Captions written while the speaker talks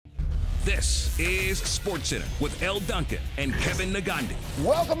This is SportsCenter with Elle Duncan and Kevin Nagandi.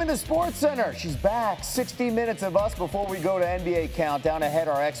 Welcome into SportsCenter. She's back. 60 minutes of us before we go to NBA Countdown. Ahead,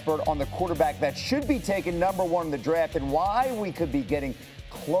 our expert on the quarterback that should be taken #1 in the draft and why we could be getting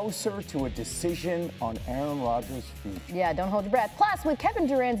closer to a decision on Aaron Rodgers' future. Yeah, don't hold your breath. Plus, with Kevin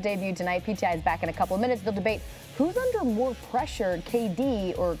Durant's debut tonight, PTI is back in a couple of minutes. They'll debate who's under more pressure,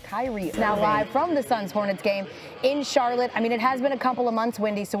 KD or Kyrie. Now live from the Suns-Hornets game in Charlotte. I mean, it has been a couple of months,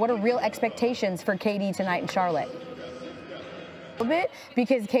 Wendy, so what are real expectations for KD tonight in Charlotte? Bit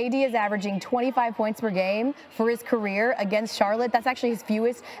because KD is averaging 25 points per game for his career against Charlotte. That's actually his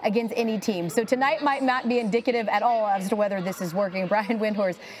fewest against any team. So tonight might not be indicative at all as to whether this is working. Brian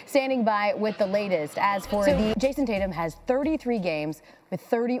Windhorst standing by with the latest. As for Jason Tatum has 33 games with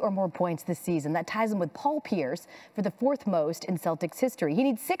 30 or more points this season. That ties him with Paul Pierce for the 4th most in Celtics history. He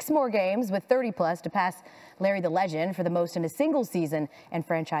needs 6 more games with 30+ to pass Larry the Legend for the most in a single season in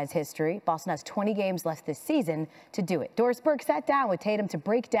franchise history. Boston has 20 games left this season to do it. Doris Burke sat down with Tatum to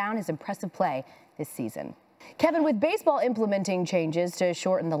break down his impressive play this season. Kevin, with baseball implementing changes to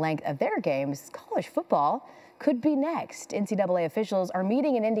shorten the length of their games, college football could be next. NCAA officials are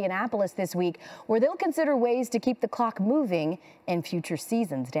meeting in Indianapolis this week where they'll consider ways to keep the clock moving in future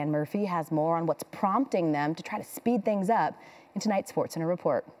seasons. Dan Murphy has more on what's prompting them to try to speed things up in tonight's SportsCenter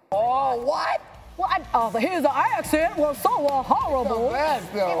report. Oh, what? Well, his accent was so horrible.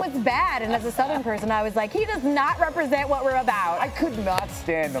 It was bad, and as a Southern person, I was like, he does not represent what we're about. I could not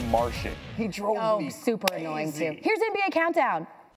stand the Martian. He drove me super crazy. annoying, too. Here's NBA Countdown.